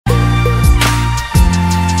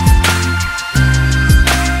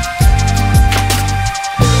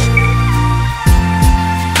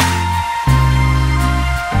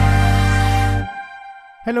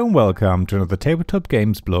Hello and welcome to another Tabletop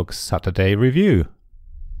Games Blog Saturday review.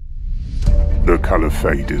 The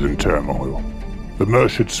Caliphate is in turmoil. The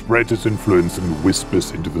Murshid spreads its influence and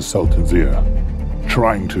whispers into the Sultan's ear,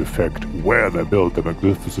 trying to affect where they build their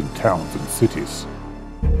magnificent towns and cities.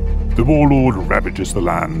 The warlord ravages the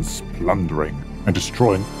lands, plundering and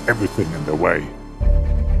destroying everything in their way.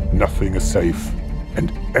 Nothing is safe,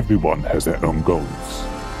 and everyone has their own goals.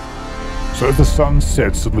 So as the sun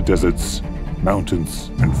sets on the deserts,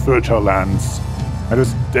 mountains, and fertile lands, and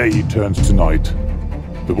as day turns to night,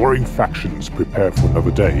 the warring factions prepare for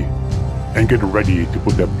another day and get ready to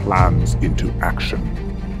put their plans into action.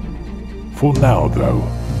 For now, though,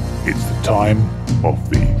 it's the time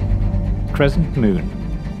of the Crescent Moon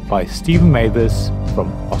by Stephen Mathers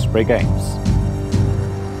from Osprey Games.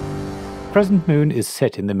 Crescent Moon is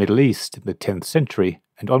set in the Middle East in the 10th century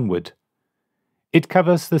and onward. It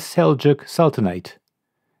covers the Seljuk Sultanate,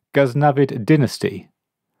 Ghaznavid dynasty,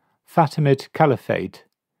 Fatimid Caliphate,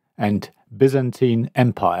 and Byzantine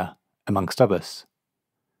Empire, amongst others.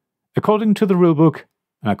 According to the rulebook,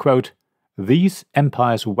 and I quote, "These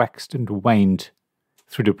empires waxed and waned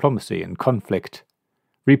through diplomacy and conflict,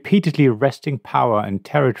 repeatedly wresting power and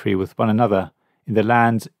territory with one another in the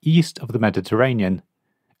lands east of the Mediterranean,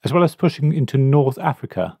 as well as pushing into North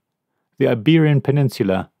Africa, the Iberian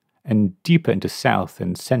Peninsula, and deeper into South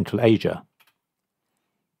and Central Asia."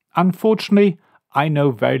 Unfortunately, I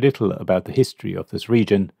know very little about the history of this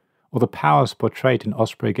region, or the powers portrayed in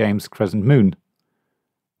Osprey Games' Crescent Moon.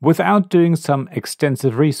 Without doing some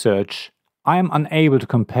extensive research, I am unable to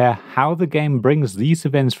compare how the game brings these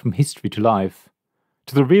events from history to life,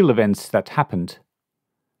 to the real events that happened.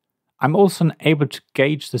 I'm also unable to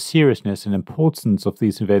gauge the seriousness and importance of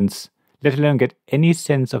these events, let alone get any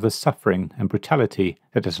sense of the suffering and brutality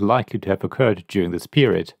that is likely to have occurred during this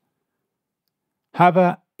period.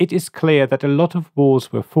 However, it is clear that a lot of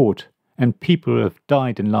wars were fought, and people have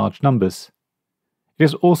died in large numbers. It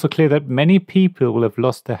is also clear that many people will have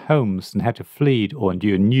lost their homes and had to flee or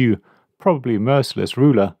endure a new, probably merciless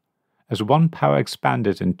ruler, as one power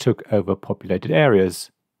expanded and took over populated areas.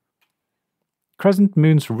 Crescent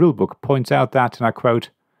Moon's rulebook points out that, and I quote,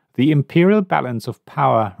 "The imperial balance of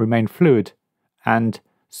power remained fluid, and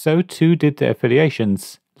so too did their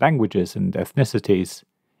affiliations, languages and ethnicities,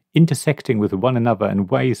 intersecting with one another in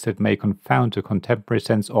ways that may confound a contemporary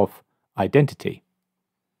sense of identity."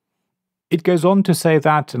 It goes on to say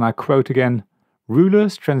that, and I quote again,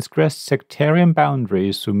 "Rulers transgressed sectarian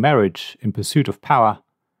boundaries through marriage in pursuit of power,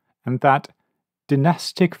 and that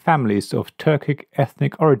dynastic families of Turkic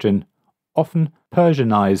ethnic origin often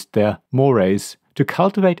Persianized their mores to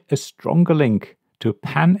cultivate a stronger link to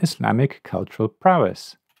pan-Islamic cultural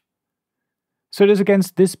prowess." So it is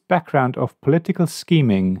against this background of political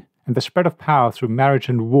scheming and the spread of power through marriage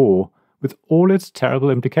and war, with all its terrible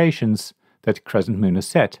implications, that Crescent Moon is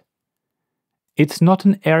set. It's not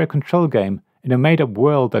an area control game in a made-up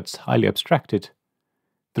world that's highly abstracted.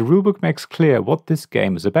 The rulebook makes clear what this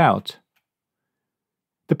game is about.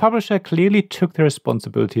 The publisher clearly took their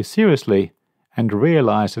responsibility seriously and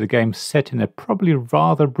realized that a game set in a probably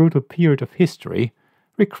rather brutal period of history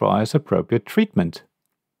requires appropriate treatment.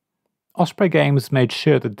 Osprey Games made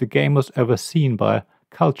sure that the game was overseen by a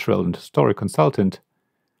cultural and historic consultant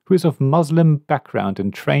who is of Muslim background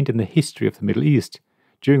and trained in the history of the Middle East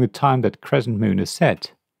during the time that Crescent Moon is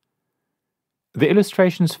set. The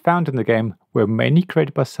illustrations found in the game were mainly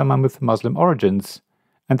created by someone with Muslim origins,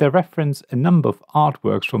 and they reference a number of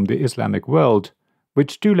artworks from the Islamic world,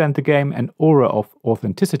 which do lend the game an aura of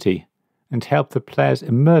authenticity and help the players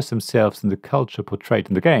immerse themselves in the culture portrayed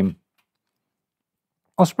in the game.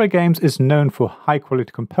 Osprey Games is known for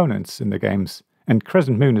high-quality components in the games, and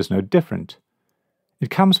Crescent Moon is no different.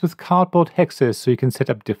 It comes with cardboard hexes so you can set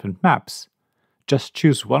up different maps. Just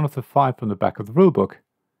choose one of the 5 from the back of the rulebook.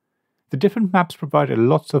 The different maps provide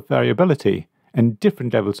lots of variability and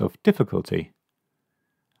different levels of difficulty.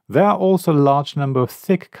 There are also a large number of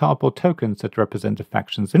thick cardboard tokens that represent a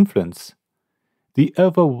faction's influence. The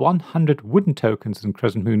over 100 wooden tokens in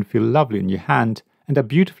Crescent Moon feel lovely in your hand and are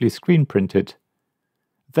beautifully screen printed.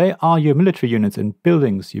 They are your military units and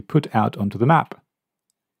buildings you put out onto the map.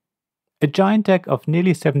 A giant deck of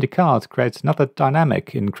nearly 70 cards creates another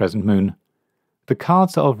dynamic in Crescent Moon. The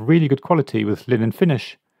cards are of really good quality with linen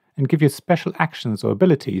finish and give you special actions or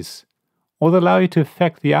abilities, or they allow you to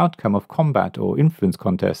affect the outcome of combat or influence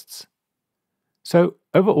contests. So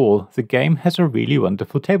overall, the game has a really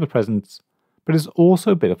wonderful table presence, but is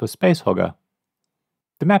also a bit of a space hogger.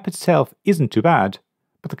 The map itself isn't too bad,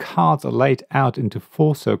 but the cards are laid out into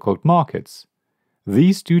 4 so-called markets.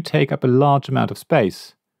 These do take up a large amount of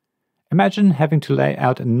space. Imagine having to lay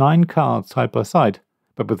out 9 cards side by side,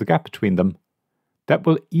 but with a gap between them, that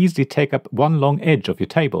will easily take up one long edge of your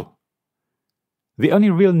table. The only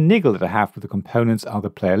real niggle that I have with the components are the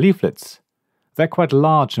player leaflets. They're quite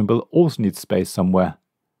large and will also need space somewhere.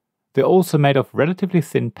 They're also made of relatively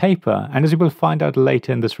thin paper, and as you will find out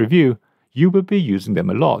later in this review, you will be using them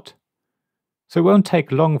a lot. So it won't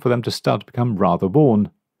take long for them to start to become rather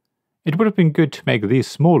worn. It would have been good to make these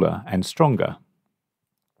smaller and stronger.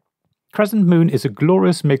 Crescent Moon is a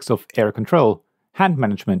glorious mix of area control, hand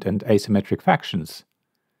management and asymmetric factions.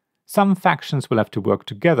 Some factions will have to work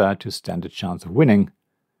together to stand a chance of winning.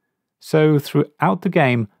 So throughout the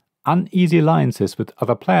game, uneasy alliances with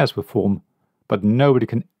other players will form, but nobody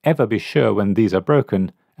can ever be sure when these are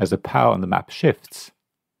broken as the power on the map shifts.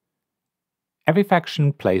 Every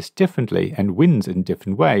faction plays differently and wins in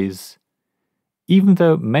different ways. Even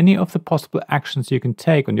though many of the possible actions you can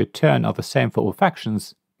take on your turn are the same for all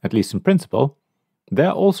factions, at least in principle, there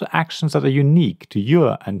are also actions that are unique to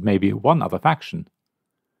your and maybe one other faction.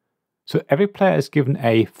 So every player is given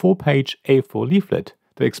a 4-page A4 leaflet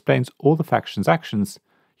that explains all the faction's actions,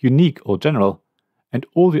 unique or general, and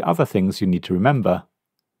all the other things you need to remember.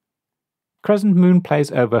 Crescent Moon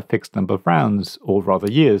plays over a fixed number of rounds, or rather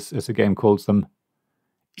years as the game calls them.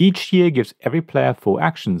 Each year gives every player 4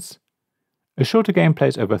 actions. A shorter game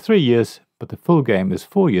plays over 3 years, but the full game is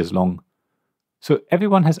 4 years long. So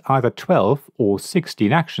everyone has either 12 or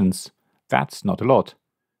 16 actions. That's not a lot.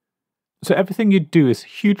 So everything you do is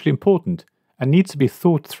hugely important and needs to be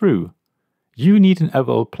thought through. You need an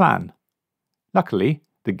overall plan. Luckily,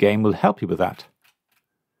 the game will help you with that.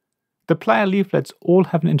 The player leaflets all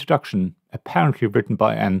have an introduction, apparently written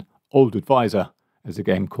by an old advisor, as the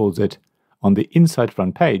game calls it, on the inside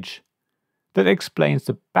front page, that explains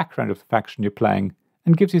the background of the faction you're playing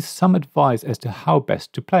and gives you some advice as to how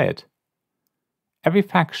best to play it. Every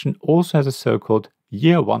faction also has a so-called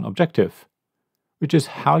Year 1 objective, which is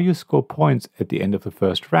how you score points at the end of the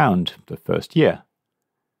first round, the first year.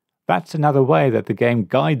 That's another way that the game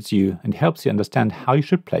guides you and helps you understand how you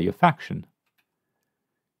should play your faction.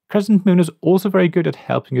 Crescent Moon is also very good at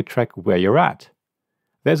helping you track where you're at.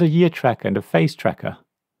 There's a year tracker and a phase tracker.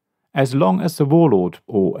 As long as the warlord,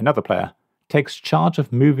 or another player, takes charge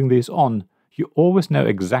of moving these on, you always know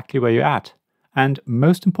exactly where you're at, and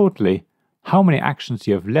most importantly, how many actions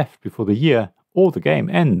you have left before the year or the game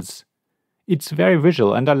ends. It's very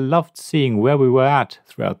visual, and I loved seeing where we were at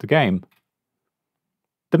throughout the game.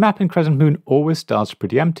 The map in Crescent Moon always starts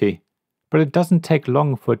pretty empty, but it doesn't take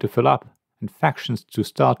long for it to fill up and factions to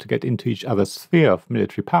start to get into each other's sphere of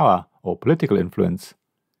military power or political influence.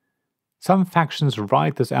 Some factions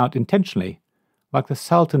ride this out intentionally, like the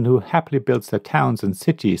Sultan who happily builds their towns and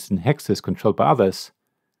cities in hexes controlled by others.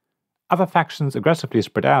 Other factions aggressively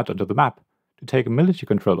spread out onto the map to take military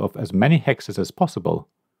control of as many hexes as possible.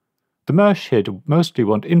 The Mershid mostly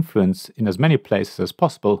want influence in as many places as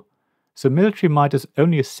possible, so military might is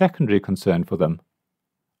only a secondary concern for them.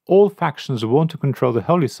 All factions want to control the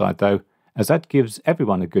holy side though, as that gives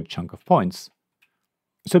everyone a good chunk of points.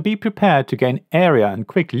 So be prepared to gain area and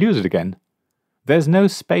quickly lose it again. There's no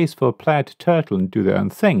space for a player to turtle and do their own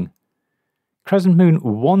thing. Crescent Moon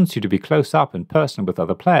wants you to be close up and personal with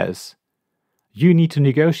other players. You need to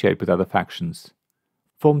negotiate with other factions.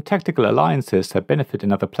 Form tactical alliances that benefit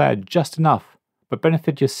another player just enough, but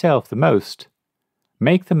benefit yourself the most.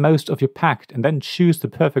 Make the most of your pact and then choose the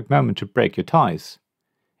perfect moment to break your ties.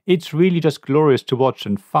 It's really just glorious to watch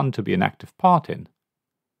and fun to be an active part in.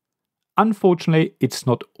 Unfortunately, it's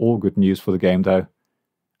not all good news for the game though.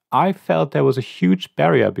 I felt there was a huge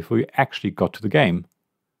barrier before you actually got to the game.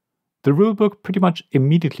 The rulebook pretty much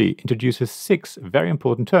immediately introduces 6 very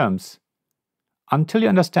important terms. Until you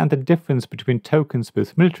understand the difference between tokens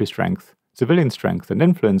with military strength, civilian strength and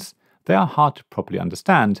influence, they are hard to properly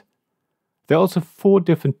understand. There are also 4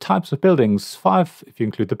 different types of buildings, 5 if you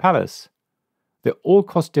include the palace. They all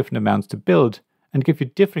cost different amounts to build and give you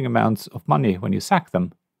differing amounts of money when you sack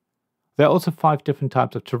them. There are also 5 different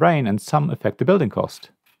types of terrain and some affect the building cost.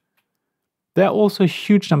 There are also a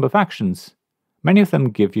huge number of actions. Many of them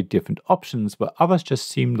give you different options, but others just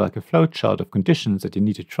seem like a flowchart of conditions that you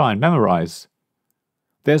need to try and memorize.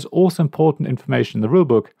 There's also important information in the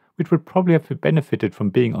rulebook which would probably have benefited from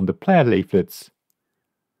being on the player leaflets.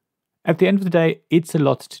 At the end of the day, it's a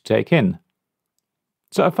lot to take in.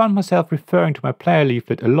 So I found myself referring to my player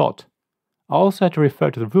leaflet a lot. I also had to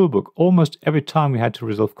refer to the rulebook almost every time we had to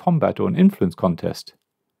resolve combat or an influence contest.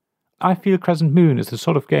 I feel Crescent Moon is the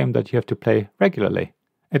sort of game that you have to play regularly,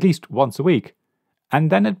 at least once a week,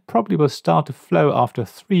 and then it probably will start to flow after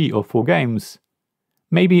 3 or 4 games.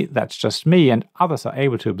 Maybe that's just me and others are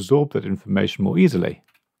able to absorb that information more easily.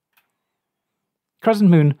 Crescent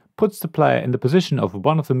Moon puts the player in the position of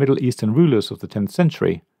one of the Middle Eastern rulers of the 10th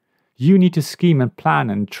century. You need to scheme and plan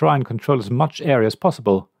and try and control as much area as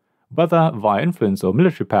possible, whether via influence or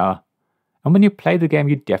military power. And when you play the game,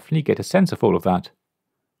 you definitely get a sense of all of that.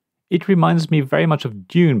 It reminds me very much of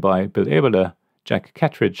Dune by Bill Eberle, Jack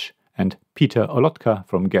Kettridge, and Peter Olotka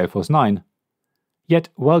from Gale Force 9. Yet,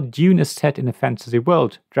 while Dune is set in a fantasy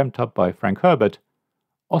world dreamt up by Frank Herbert,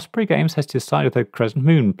 Osprey Games has decided that Crescent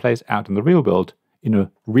Moon plays out in the real world, in a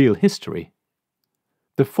real history.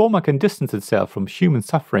 The former can distance itself from human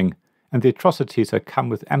suffering and the atrocities that come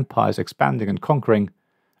with empires expanding and conquering,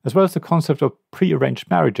 as well as the concept of pre-arranged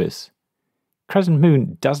marriages. Crescent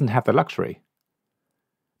Moon doesn't have the luxury.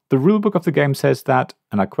 The rulebook of the game says that,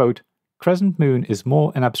 and I quote, Crescent Moon is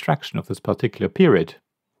more an abstraction of this particular period,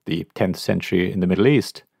 the 10th century in the Middle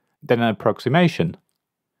East, than an approximation.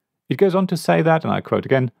 It goes on to say that, and I quote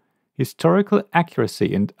again, historical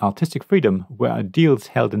accuracy and artistic freedom were ideals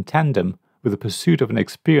held in tandem with the pursuit of an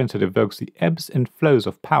experience that evokes the ebbs and flows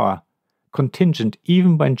of power, contingent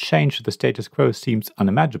even when change to the status quo seems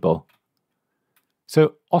unimaginable.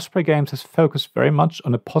 So Osprey Games has focused very much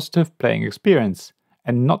on a positive playing experience,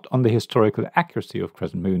 and not on the historical accuracy of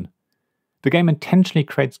Crescent Moon. The game intentionally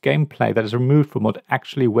creates gameplay that is removed from what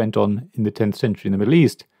actually went on in the 10th century in the Middle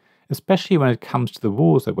East, especially when it comes to the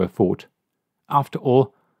wars that were fought. After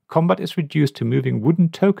all, combat is reduced to moving wooden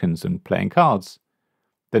tokens and playing cards,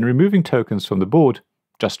 then removing tokens from the board,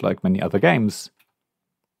 just like many other games.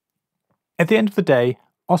 At the end of the day,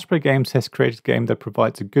 Osprey Games has created a game that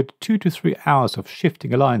provides a good 2 to 3 hours of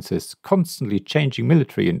shifting alliances, constantly changing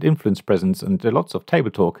military and influence presence, and lots of table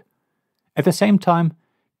talk. At the same time,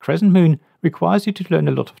 Crescent Moon requires you to learn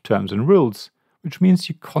a lot of terms and rules, which means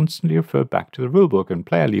you constantly refer back to the rulebook and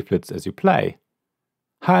player leaflets as you play.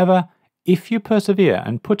 However, if you persevere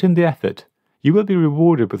and put in the effort, you will be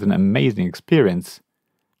rewarded with an amazing experience.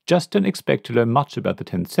 Just don't expect to learn much about the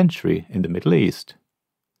 10th century in the Middle East.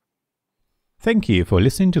 Thank you for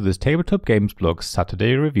listening to this Tabletop Games Blog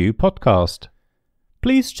Saturday Review podcast.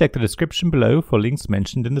 Please check the description below for links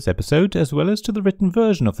mentioned in this episode, as well as to the written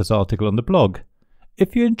version of this article on the blog.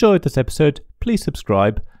 If you enjoyed this episode, please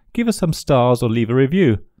subscribe, give us some stars or leave a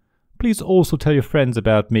review. Please also tell your friends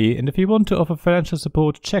about me, and if you want to offer financial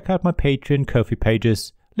support, check out my Patreon and Ko-fi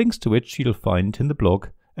pages, links to which you'll find in the blog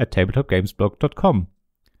at tabletopgamesblog.com.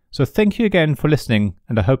 So thank you again for listening,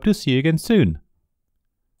 and I hope to see you again soon.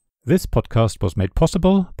 This podcast was made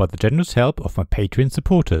possible by the generous help of my Patreon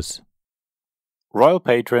supporters. Royal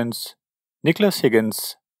Patrons Nicholas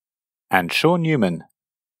Higgins and Sean Newman.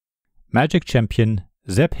 Magic Champion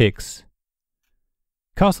Zeb Hicks.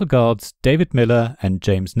 Castle Guards David Miller and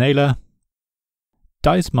James Naylor.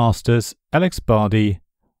 Dice Masters Alex Bardi,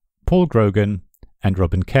 Paul Grogan and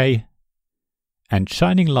Robin Kay. And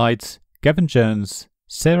Shining Lights Gavin Jones,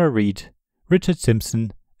 Sarah Reed, Richard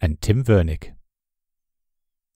Simpson and Tim Vernick.